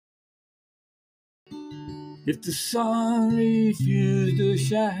If the sun refused to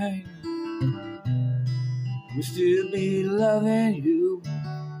shine, we'd still be loving you.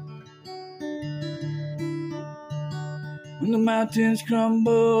 When the mountains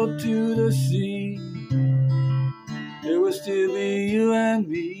crumble to the sea, there will still be you and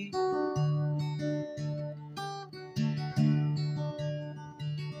me.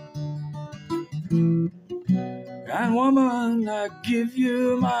 Kind woman, I give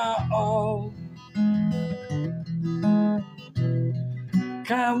you my all.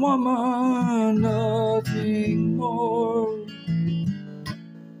 Kind woman, nothing more.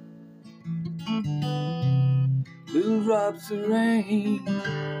 Little drops of rain,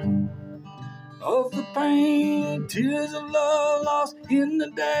 of the pain, tears of love lost in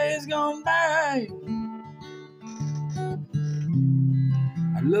the days gone by.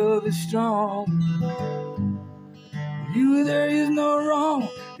 Our love is strong. With you there is no wrong.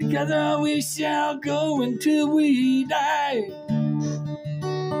 Together we shall go until we die.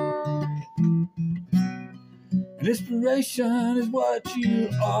 And inspiration is what you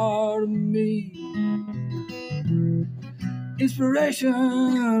are to me.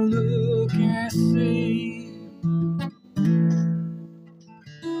 Inspiration, look and see.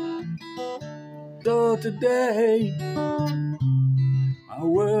 So today, our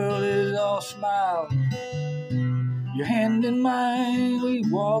world is all smiles. Your hand in mine, we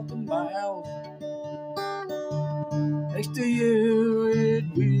walk the miles. Next to you, it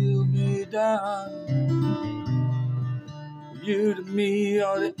will be done. You to me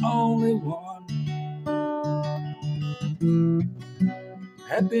are the only one.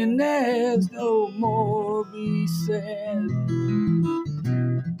 Happiness no more be sad.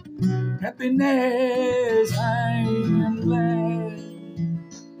 Happiness, I am glad.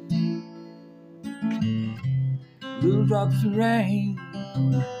 Little drops of rain,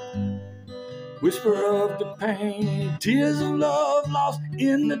 whisper of the pain, tears of love lost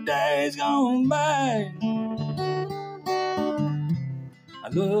in the days gone by.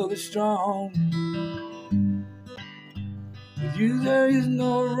 Our love is strong. With you there is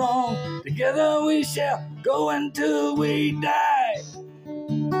no wrong. Together we shall go until we die.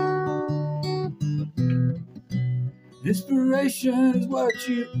 Inspiration is what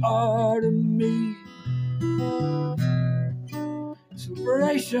you are to me.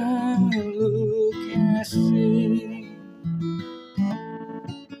 Inspiration, look and see.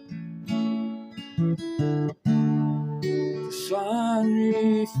 The sun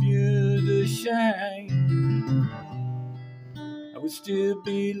refused to shine, I would still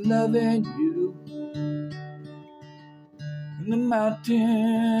be loving you. When the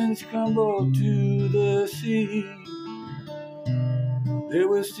mountains crumble to the sea, there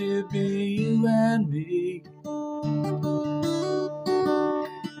will still be you and me.